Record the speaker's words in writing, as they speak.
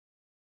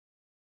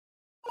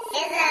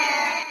I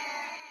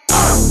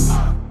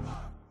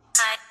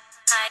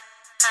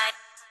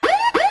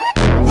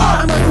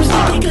must be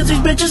sticky cause these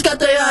bitches got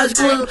their eyes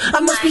glued. I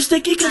must be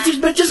sticky cause these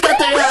bitches got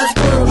their eyes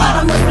glued.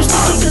 I must be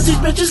sticky cause these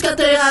bitches got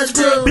their eyes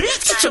glued.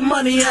 Bitch, get your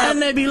money out.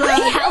 And they be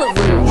like, hella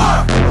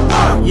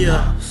rude.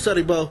 Yeah,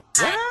 Suddy Bo.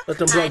 Let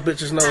them broke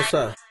bitches know what's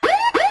up.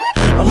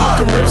 I'm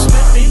looking real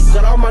spiffy,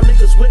 got all my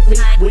niggas with me.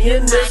 We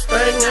in this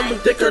thing and we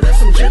thicker than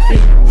some jiffy.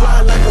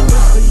 Fly like a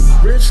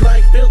whippy, rich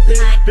like filthy.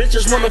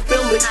 Bitches wanna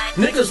feel me,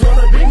 niggas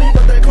wanna be me,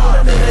 but they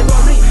callin' and they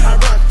want me. I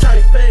rock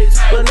tight fades,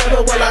 but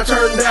never will I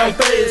turn down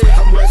fades.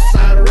 I'm west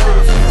side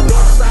raised,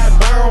 north side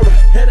bound,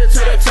 headed to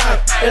the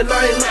top, and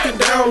I ain't looking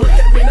down. Look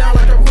at me now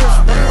like I'm Chris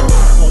Brown.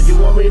 Oh, you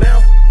want me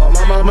now? I'm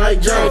on my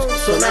Mike Jones,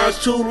 so now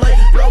it's too late.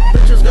 Broke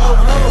bitches go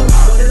home.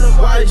 But hit up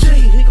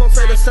YG, he gon'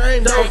 say the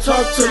same. Don't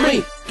talk to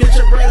me. Get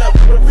your bread up.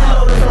 With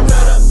freeloaders, I'm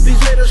fed up. These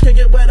haters can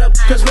get wet up,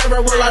 cause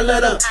never will I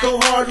let up. Go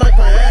hard like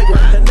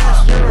Viagra, and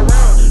that's year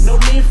around. No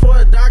need for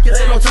a docket,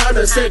 ain't no time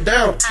to sit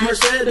down.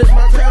 Mercedes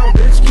my town,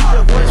 bitch, keep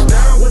your voice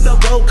down. When the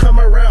boat come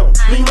around,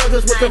 me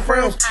niggas with the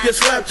frowns get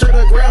slapped to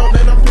the ground.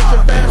 And I'm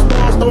pitching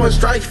fastballs, throwing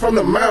strikes from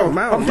the mound.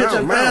 I'm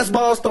pitching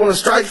fastballs, throwing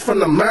strikes from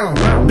the mound.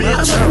 Bitch, I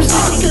must be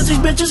sticky cause these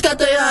bitches got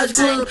their eyes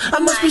glued. I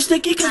must be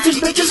sticky cause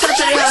these bitches got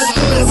their eyes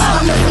glued.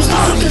 I must be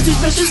sticky cause these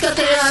bitches got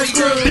their eyes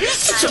glued.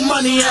 Get your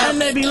money out. And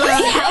they be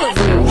like, hella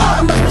rude.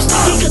 I must be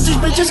sticky cause these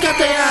bitches got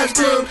their eyes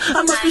glued.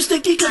 I must be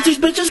sticky cause these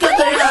bitches got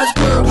their eyes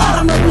glued.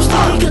 I must be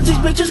sticky cause these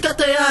bitches got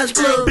their eyes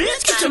glued.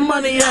 Bitch, get your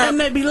money out. And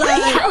they be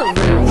like, hella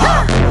rude.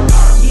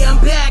 Yeah, I'm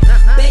back,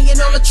 banging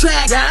on the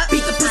track,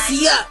 beat the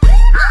pussy up.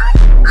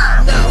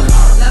 No,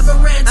 never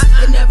rinse,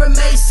 it never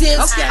made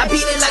sense. I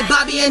beat it like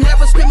Bobby and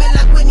never screaming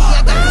like Whitney.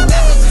 I got two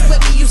bad bitches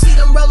with me, you see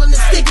them rolling the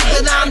sticky,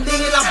 but now I'm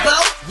digging a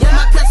boat. Yeah,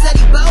 my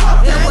Cassetti boat,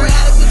 and we're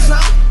out of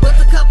control. With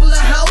a couple of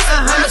hoes,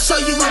 I'ma show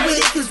you I'm with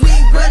it, cause we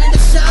ain't running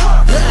the show.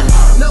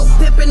 No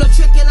pimping, no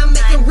tricking, I'm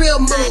making real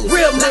moves.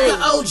 Like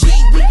an OG,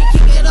 we can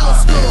kick it old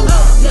school.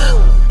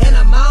 Yeah, and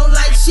I'm on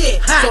like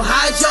shit, so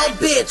hide your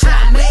bitch,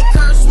 make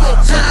her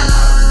switch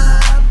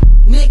up.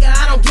 Nigga,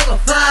 I don't give a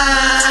fuck.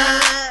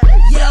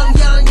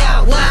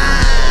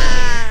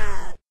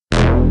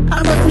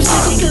 I must be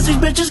sticky cause these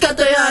bitches got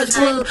their eyes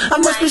glued. I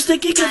must be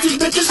sticky cause these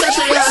bitches got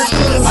their eyes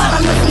glued. I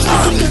must be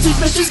sticky cause these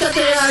bitches got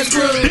their eyes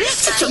glued.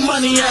 Bitch, get your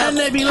money out. And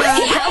they be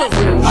like, hella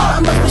rude. I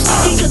must be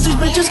sticky cause these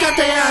bitches got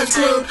their eyes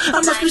glued.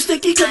 I must be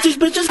sticky cause these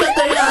bitches got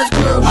their eyes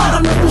glued. I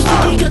must be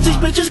sticky cause these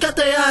bitches got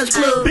their eyes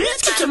glued.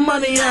 Bitch, get your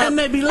money out. And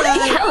they be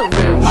like, hella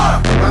rude.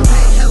 My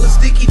paint hella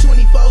sticky,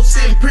 24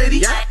 sitting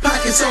pretty.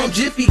 Pockets on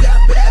Jiffy, got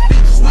bad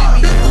bitches with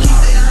me. Keep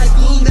their eyes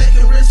glued, neck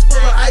and wrist full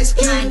of ice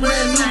cube.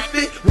 Brand new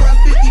fit,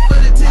 150 for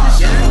the tennis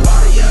shoes.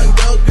 All the young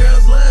dope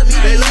girls love me.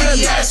 They love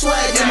sticky ass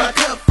swag in my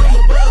cup from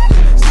above me.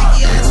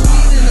 Sticky ass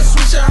weed in the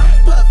swisher, I'm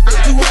puffin'.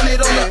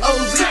 200 on the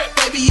OZ,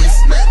 baby, it's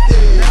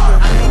nothing.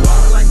 I be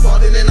ballin' like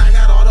Spalding, and I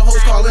got all the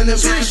hoes calling them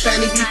bitches.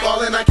 Fanny be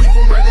fallin', I keep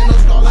them running, no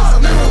stallin'.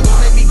 Some never gon'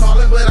 make me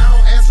callin', but I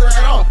don't answer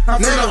at all.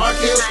 I'm in the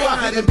RKO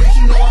squad, and bitch,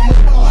 you know I'm a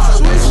boss.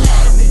 So what's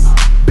happening,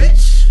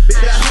 bitch?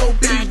 That hoe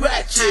be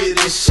ratchet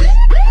and shit.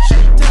 She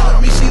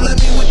telling me she love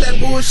me with that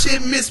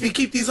bullshit, miss me.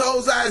 Keep these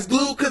hoes eyes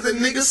glued, cause a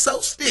nigga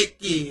so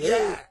sticky.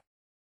 Yeah.